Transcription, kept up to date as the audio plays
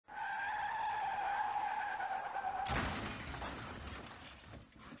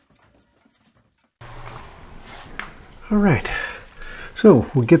All right, so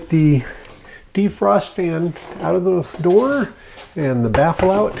we'll get the defrost fan out of the door and the baffle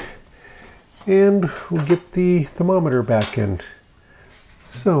out, and we'll get the thermometer back in.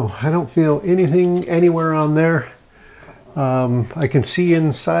 So I don't feel anything anywhere on there. I can see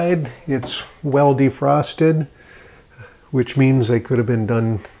inside it's well defrosted, which means they could have been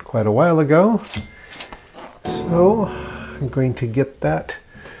done quite a while ago. So I'm going to get that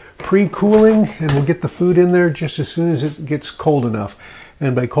pre-cooling, and we'll get the food in there just as soon as it gets cold enough.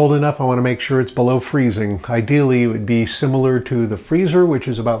 And by cold enough, I want to make sure it's below freezing. Ideally, it would be similar to the freezer, which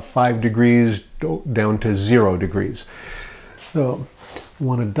is about 5 degrees down to 0 degrees. So I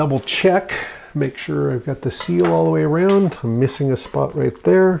want to double check, make sure I've got the seal all the way around. I'm missing a spot right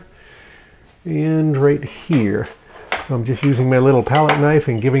there and right here. I'm just using my little palette knife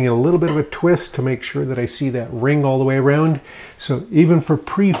and giving it a little bit of a twist to make sure that I see that ring all the way around. So even for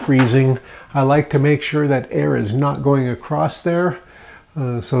pre-freezing, I like to make sure that air is not going across there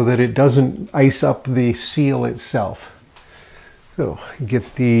so that it doesn't ice up the seal itself. So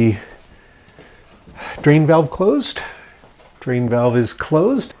get the drain valve closed. Drain valve is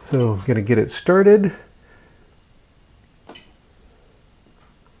closed, so I'm going to get it started.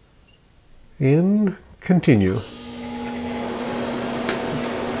 And continue.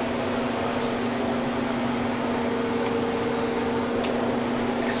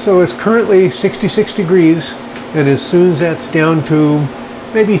 So it's currently 66 degrees, and as soon as that's down to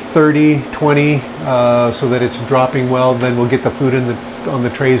maybe 30, 20, so that it's dropping well, then we'll get the food on the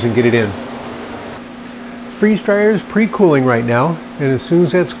trays and get it in. Freeze dryer is pre-cooling right now, and as soon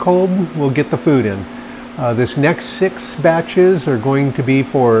as that's cold, we'll get the food in. This next 6 batches are going to be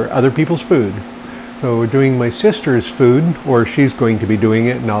for other people's food. So we're doing my sister's food, or she's going to be doing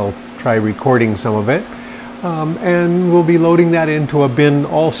it, and I'll try recording some of it. And we'll be loading that into a bin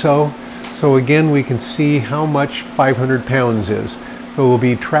also. So again, we can see how much 500 pounds is. So we'll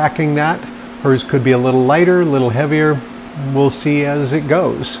be tracking that. Hers could be a little lighter, a little heavier. We'll see as it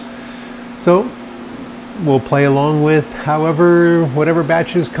goes. So we'll play along with whatever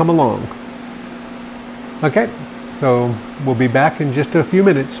batches come along. Okay, so we'll be back in just a few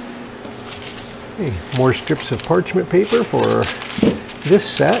minutes. Okay, more strips of parchment paper for this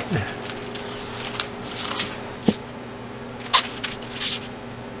set.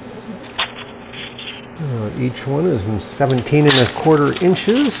 Each one is 17¼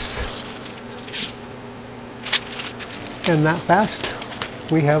 inches. And that fast,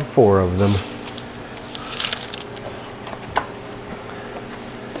 we have 4 of them.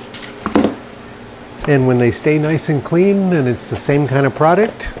 And when they stay nice and clean and it's the same kind of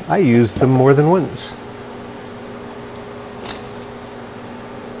product, I use them more than once.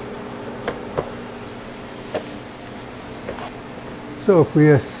 So if we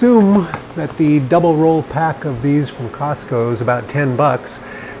assume that the double roll pack of these from Costco is about 10 bucks,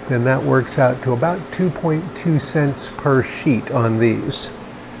 then that works out to about 2.2 cents per sheet on these.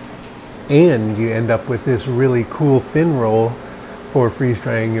 And you end up with this really cool thin roll for freeze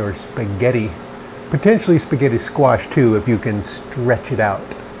drying your spaghetti. Potentially spaghetti squash too, if you can stretch it out.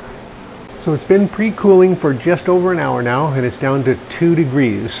 So it's been pre-cooling for just over an hour now, and it's down to 2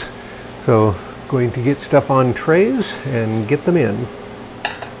 degrees. So going to get stuff on trays and get them in.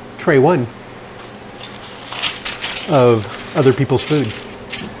 Tray 1 of other people's food.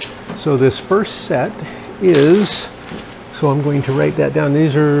 So this first set is, so I'm going to write that down.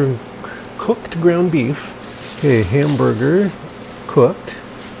 These are cooked ground beef. Okay, Hamburger, cooked.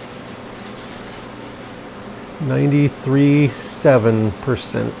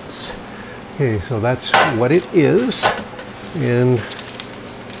 93.7%. Okay, so that's what it is. And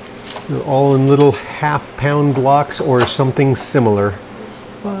they're all in little half-pound blocks or something similar.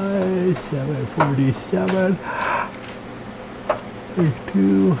 5, 7, 47,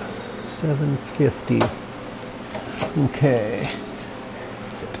 32, 750. Okay.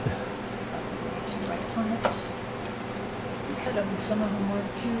 Some of them were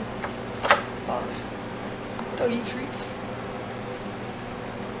too far. Don't eat treats.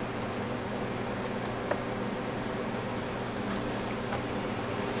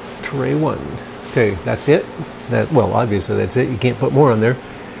 Tray 1. Okay, that's it. Well, obviously that's it. You can't put more on there.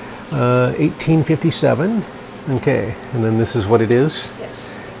 1857. Okay, and then this is what it is. Yes.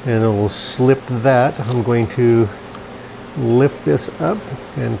 And we'll slip that. I'm going to lift this up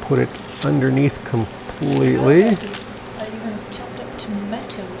and put it underneath completely. I even chopped up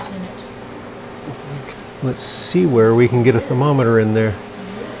tomatoes in it. Let's see where we can get a thermometer in there.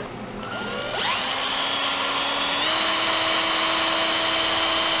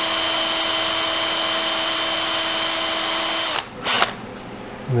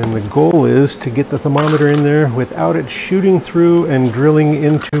 And then the goal is to get the thermometer in there without it shooting through and drilling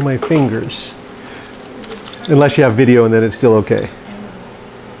into my fingers. Unless you have video, and then it's still okay.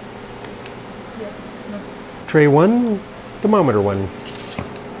 Tray 1, thermometer 1.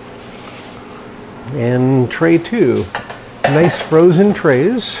 And tray 2. Nice frozen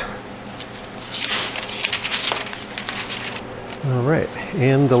trays. All right,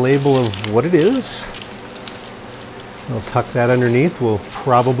 and the label of what it is. I'll tuck that underneath. We'll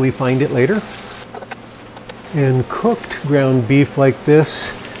probably find it later. And cooked ground beef like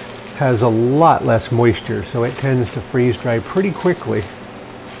this has a lot less moisture, so it tends to freeze dry pretty quickly.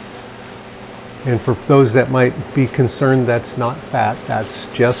 And for those that might be concerned, that's not fat, that's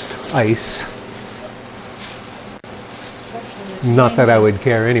just ice. Not that I would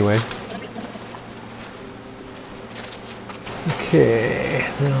care anyway. Okay,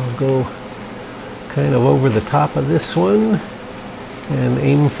 then I'll go kind of over the top of this one and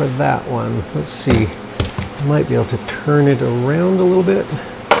aim for that one. Let's see, I might be able to turn it around a little bit.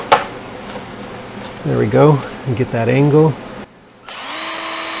 There we go, and get that angle.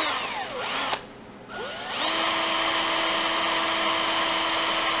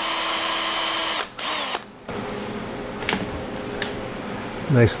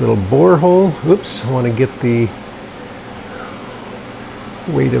 Nice little bore hole. Oops, I want to get the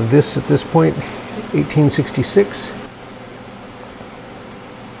weight of this at this point, 1866.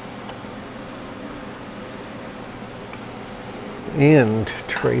 And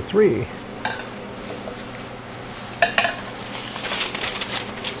tray 3.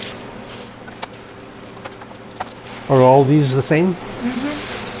 Are all these the same?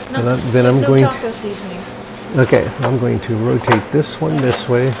 Mm-hmm. No, No, then I'm going taco seasoning. Okay, I'm going to rotate this one this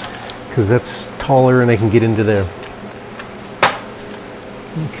way because that's taller and I can get into there.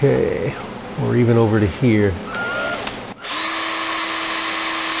 Okay, or even over to here.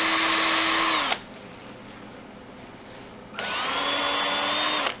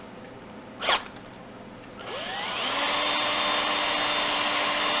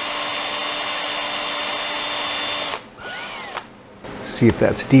 See if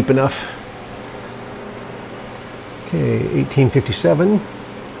that's deep enough. Okay, 1857. I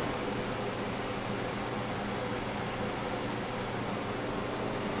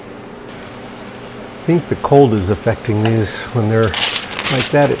think the cold is affecting these. When they're like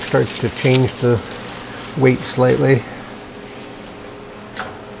that, it starts to change the weight slightly.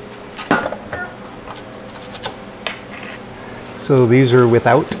 So these are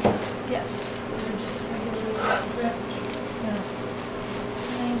without? Yes. They're just regular yeah.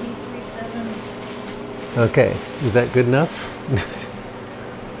 93.7. Okay, is that good enough?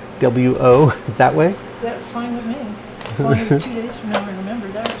 WO that way? That's fine with me. As long as 2 days from now I remember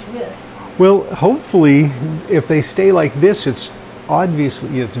that was with. Well, hopefully, if they stay like this, it's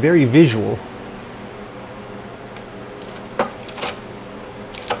obviously, it's very visual.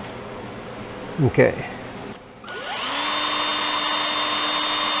 Okay.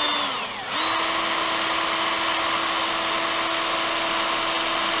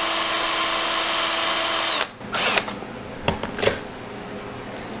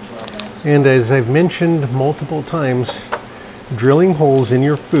 And as I've mentioned multiple times, drilling holes in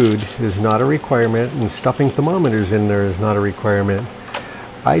your food is not a requirement, and stuffing thermometers in there is not a requirement.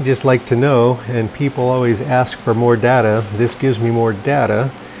 I just like to know, and people always ask for more data. This gives me more data,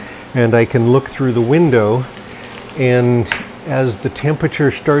 and I can look through the window, and as the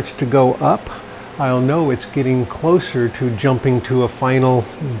temperature starts to go up, I'll know it's getting closer to jumping to a final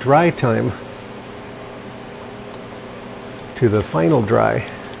dry time, to the final dry.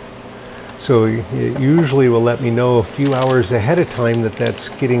 So it usually will let me know a few hours ahead of time that that's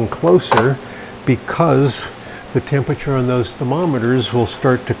getting closer, because the temperature on those thermometers will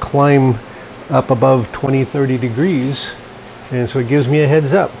start to climb up above 20-30 degrees, and so it gives me a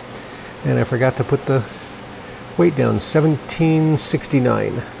heads up. And I forgot to put the weight down,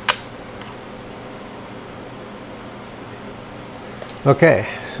 1769. Okay,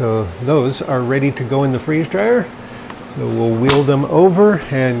 so those are ready to go in the freeze dryer. So we'll wheel them over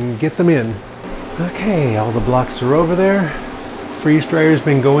and get them in. Okay, all the blocks are over there. Freeze dryer's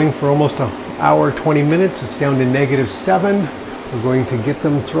been going for almost an hour, 20 minutes. It's down to -7. We're going to get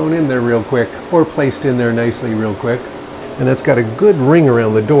them thrown in there real quick, or placed in there nicely real quick. And that's got a good ring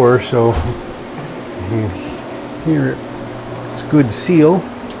around the door, so here it's good seal.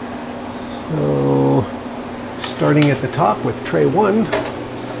 So starting at the top with tray 1.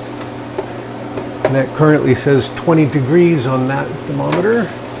 And that currently says 20 degrees on that thermometer.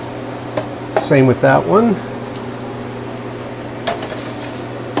 Same with that one.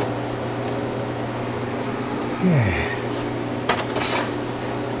 Okay.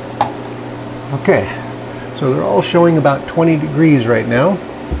 Okay, so they're all showing about 20 degrees right now.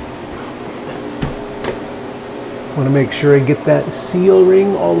 Want to make sure I get that seal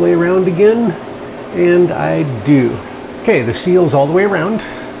ring all the way around again, and I do. Okay, the seal's all the way around.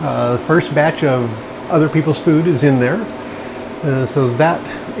 The first batch of other people's food is in there. So that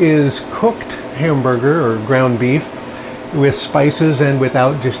is cooked hamburger or ground beef with spices and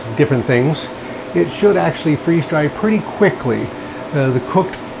without, just different things. It should actually freeze dry pretty quickly. The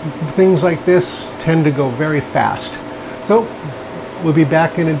cooked things like this tend to go very fast. So we'll be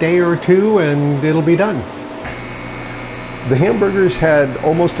back in a day or two and it'll be done. The hamburgers had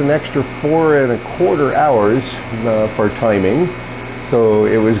almost an extra 4¼ hours for timing. So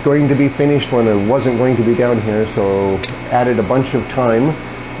it was going to be finished when it wasn't going to be down here, so added a bunch of time,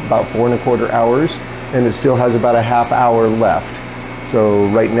 about 4¼ hours, and it still has about a ½ hour left. So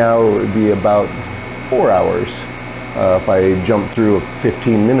right now it would be about 4 hours if I jump through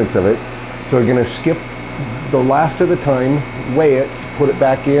 15 minutes of it. So we're gonna skip the last of the time, weigh it, put it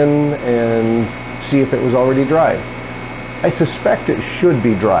back in, and see if it was already dry. I suspect it should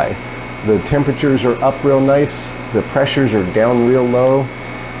be dry. The temperatures are up real nice, the pressures are down real low,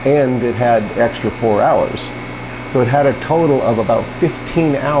 and it had extra 4 hours. So it had a total of about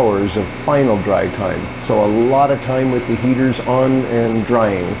 15 hours of final dry time. So a lot of time with the heaters on and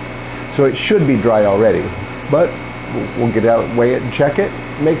drying. So it should be dry already, but we'll get out, weigh it, and check it,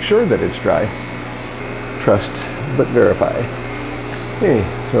 make sure that it's dry. Trust but verify. Okay,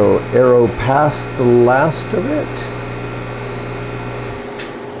 so arrow past the last of it.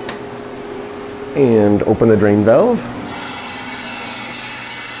 And open the drain valve.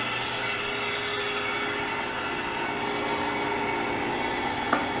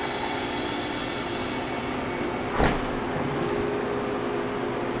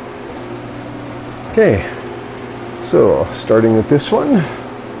 Okay, so starting with this one,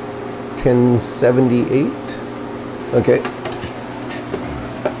 1078. Okay.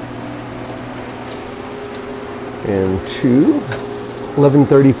 And 2,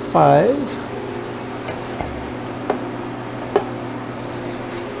 1135.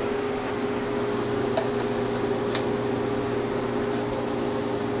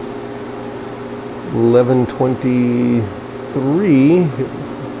 $11.23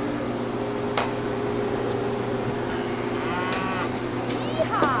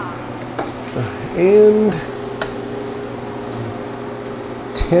 and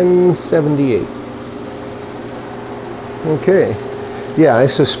 $10.78. Okay, yeah, I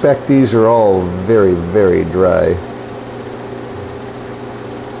suspect these are all very, very dry.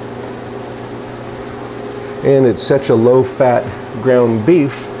 And it's such a low-fat ground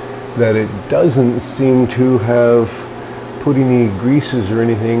beef that it doesn't seem to have put any greases or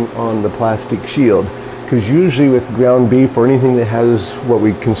anything on the plastic shield. Because usually with ground beef or anything that has what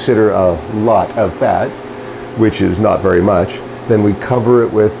we consider a lot of fat, which is not very much, then we cover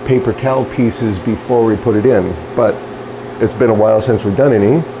it with paper towel pieces before we put it in. But it's been a while since we've done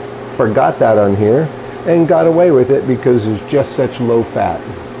any. Forgot that on here and got away with it because it's just such low fat.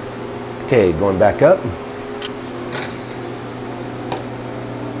 Okay, going back up.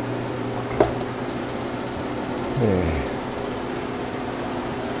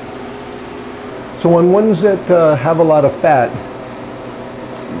 So on ones that have a lot of fat,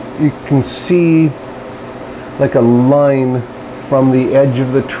 you can see like a line from the edge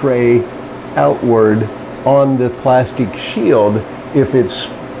of the tray outward on the plastic shield if it's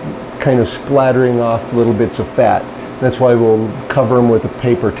kind of splattering off little bits of fat. That's why we'll cover them with a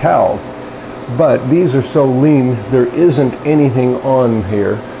paper towel. But these are so lean, there isn't anything on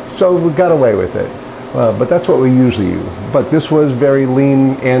here, so we got away with it. But that's what we usually use. But this was very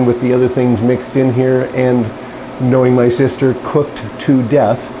lean, and with the other things mixed in here, and knowing my sister cooked to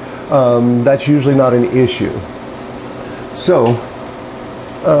death, that's usually not an issue. So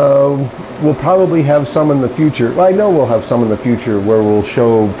we'll probably have some in the future. Well, I know we'll have some in the future where we'll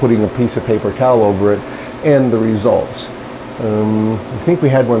show putting a piece of paper towel over it and the results. I think we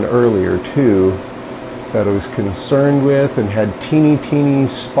had one earlier too that I was concerned with and had teeny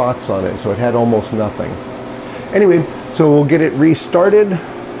spots on it, so it had almost nothing. Anyway, so we'll get it restarted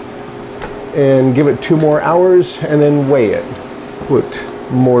and give it 2 more hours and then weigh it. Put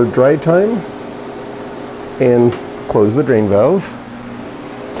more dry time and close the drain valve.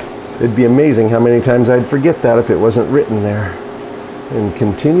 It'd be amazing how many times I'd forget that if it wasn't written there. And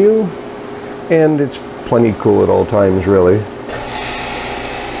continue, and it's plenty cool at all times really.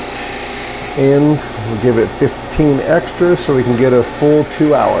 And we'll give it 15 extra so we can get a full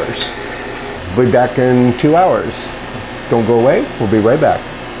 2 hours. We'll be back in 2 hours. Don't go away, we'll be right back.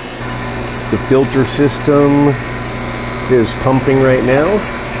 The filter system is pumping right now.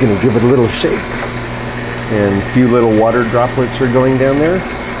 going to give it a little shake. And a few little water droplets are going down there.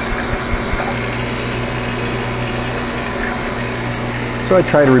 So I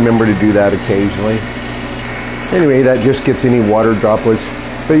try to remember to do that occasionally. Anyway, that just gets any water droplets.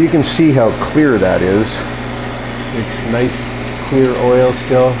 But you can see how clear that is. It's nice, clear oil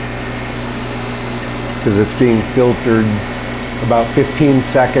still. Because it's being filtered about 15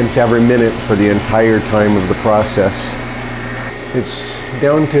 seconds every minute for the entire time of the process. It's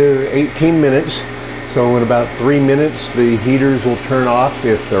down to 18 minutes. So in about 3 minutes, the heaters will turn off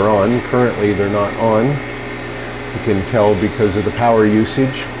if they're on. Currently, they're not on. You can tell because of the power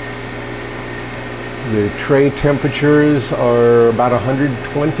usage. The tray temperatures are about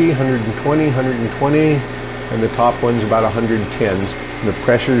 120, 120, and the top one's about 110. And the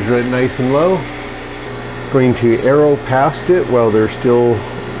pressure's right nice and low. Going to arrow past it while they're still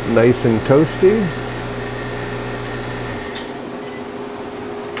nice and toasty.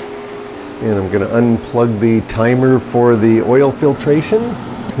 And I'm going to unplug the timer for the oil filtration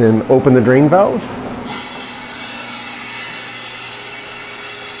and open the drain valve.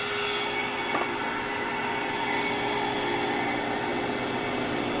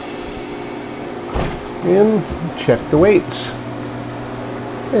 And check the weights.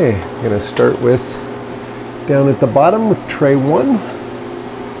 Okay, I'm going to start with down at the bottom with tray 1.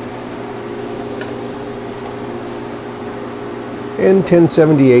 And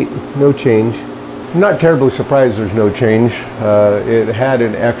 1078, no change. I'm not terribly surprised there's no change. It had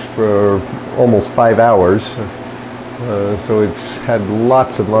an extra almost 5 hours, so it's had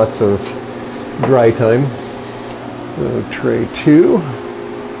lots and lots of dry time. Tray 2,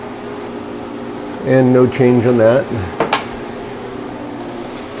 and no change on that.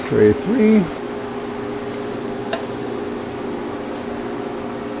 Tray 3.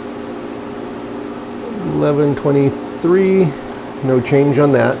 1123. No change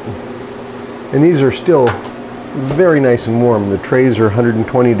on that. And these are still very nice and warm. The trays are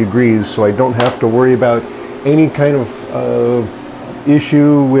 120 degrees, so I don't have to worry about any kind of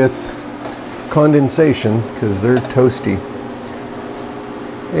issue with condensation because they're toasty.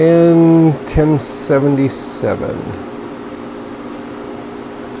 And 1077.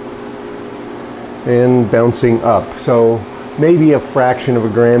 And bouncing up. So maybe a fraction of a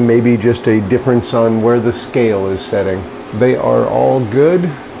gram, maybe just a difference on where the scale is setting. They are all good.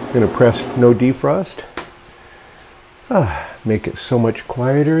 I'm going to press no defrost. Make it so much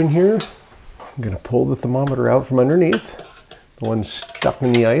quieter in here. I'm going to pull the thermometer out from underneath, the one stuck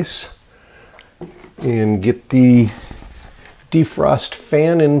in the ice, and get the defrost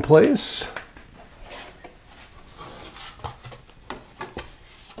fan in place.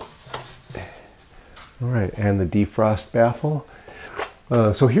 All right, and the defrost baffle.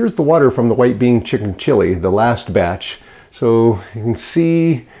 So here's the water from the white bean chicken chili, the last batch. So you can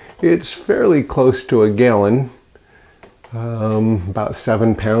see it's fairly close to a gallon, about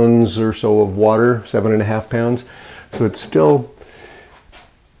 7 pounds or so of water, 7.5 pounds. So it's still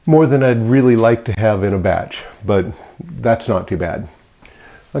more than I'd really like to have in a batch, but that's not too bad.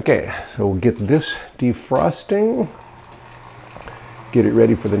 Okay, so we'll get this defrosting, get it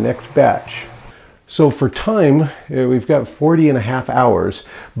ready for the next batch. So for time, we've got 40.5 hours,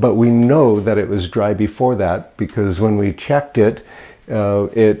 but we know that it was dry before that because when we checked it,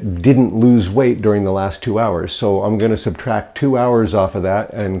 it didn't lose weight during the last 2 hours. So I'm going to subtract 2 hours off of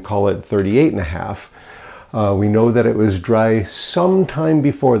that and call it 38.5. We know that it was dry sometime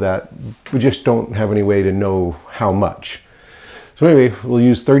before that. We just don't have any way to know how much. So anyway, we'll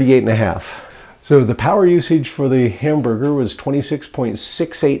use 38.5. So the power usage for the Hamburger was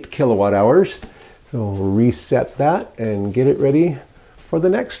 26.68 kilowatt hours. So we'll reset that and get it ready for the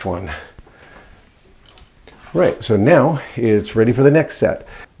next one. Right, so now it's ready for the next set.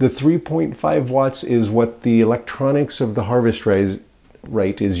 The 3.5 watts is what the electronics of the harvest right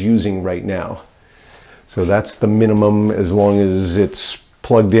is using right now. So that's the minimum as long as it's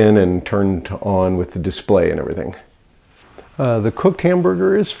plugged in and turned on with the display and everything. The cooked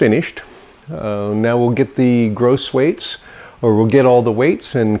hamburger is finished. Now we'll get the gross weights, or we'll get all the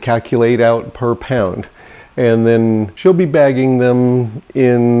weights and calculate out per pound. And then she'll be bagging them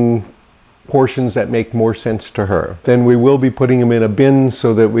in portions that make more sense to her. Then we will be putting them in a bin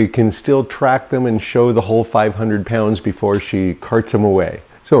so that we can still track them and show the whole 500 pounds before she carts them away.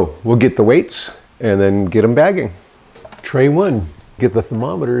 So we'll get the weights and then get them bagging. Tray 1, get the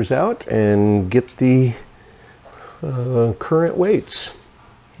thermometers out and get the current weights.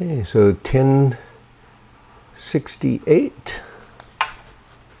 Okay, so 1068,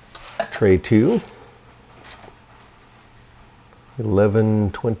 tray 2,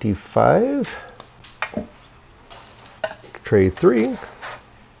 1125, tray 3,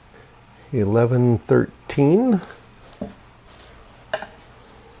 1113.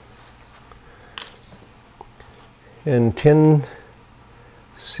 And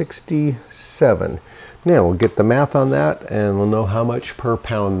 1067. Now we'll get the math on that and we'll know how much per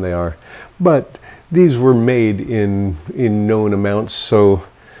pound they are. But these were made in known amounts, so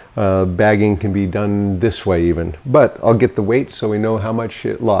bagging can be done this way even. But I'll get the weight so we know how much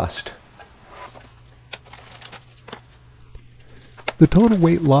it lost. The total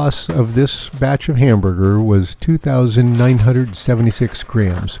weight loss of this batch of hamburger was 2,976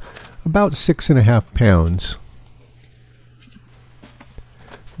 grams, about 6.5 pounds.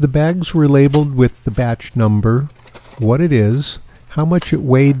 The bags were labeled with the batch number, what it is, how much it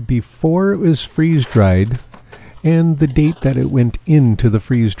weighed before it was freeze-dried, and the date that it went into the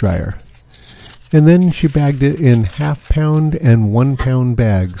freeze dryer. And then she bagged it in half-pound and 1-pound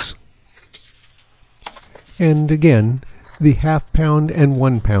bags. And again, the half-pound and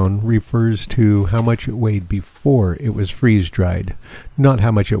 1-pound refers to how much it weighed before it was freeze-dried, not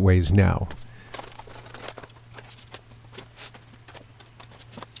how much it weighs now.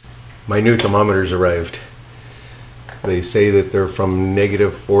 My new thermometers arrived. They say that they're from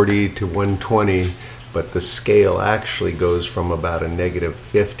 -40 to 120, but the scale actually goes from about a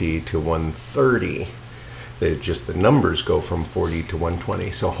 -50 to 130. Just the numbers go from 40 to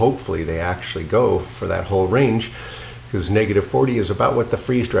 120, so hopefully they actually go for that whole range, because -40 is about what the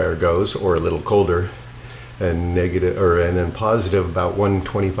freeze dryer goes, or a little colder, and then positive about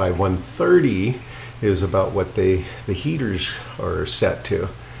 125, 130 is about what the heaters are set to.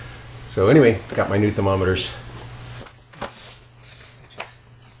 So anyway, got my new thermometers.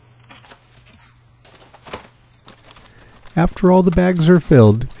 After all the bags are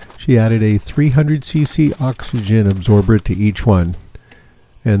filled, she added a 300 cc oxygen absorber to each one,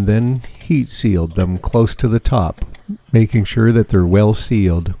 and then heat sealed them close to the top, making sure that they're well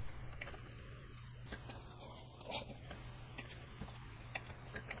sealed.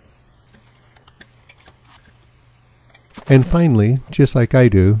 And finally, just like I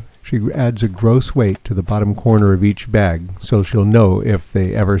do, she adds a gross weight to the bottom corner of each bag, so she'll know if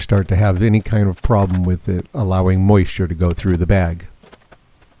they ever start to have any kind of problem with it allowing moisture to go through the bag.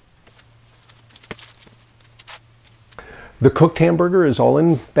 The cooked hamburger is all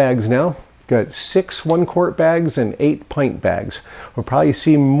in bags now. Got 6 1-quart bags and 8 pint bags. We'll probably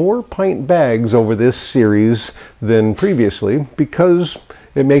see more pint bags over this series than previously, because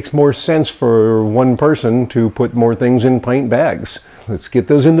it makes more sense for one person to put more things in pint bags. Let's get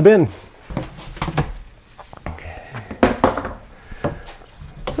those in the bin. Okay.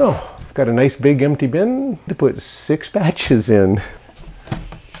 So, I've got a nice big empty bin to put 6 batches in.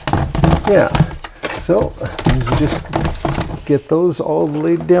 Yeah, so let's just get those all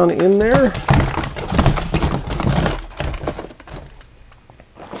laid down in there.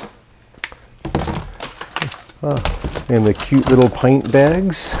 And the cute little pint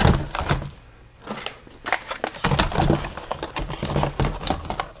bags.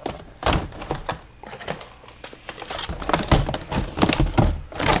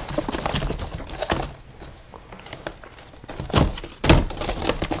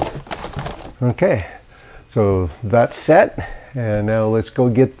 Okay, so that's set, and now let's go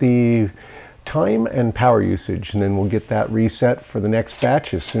get the time and power usage, and then we'll get that reset for the next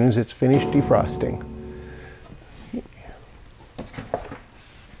batch as soon as it's finished defrosting.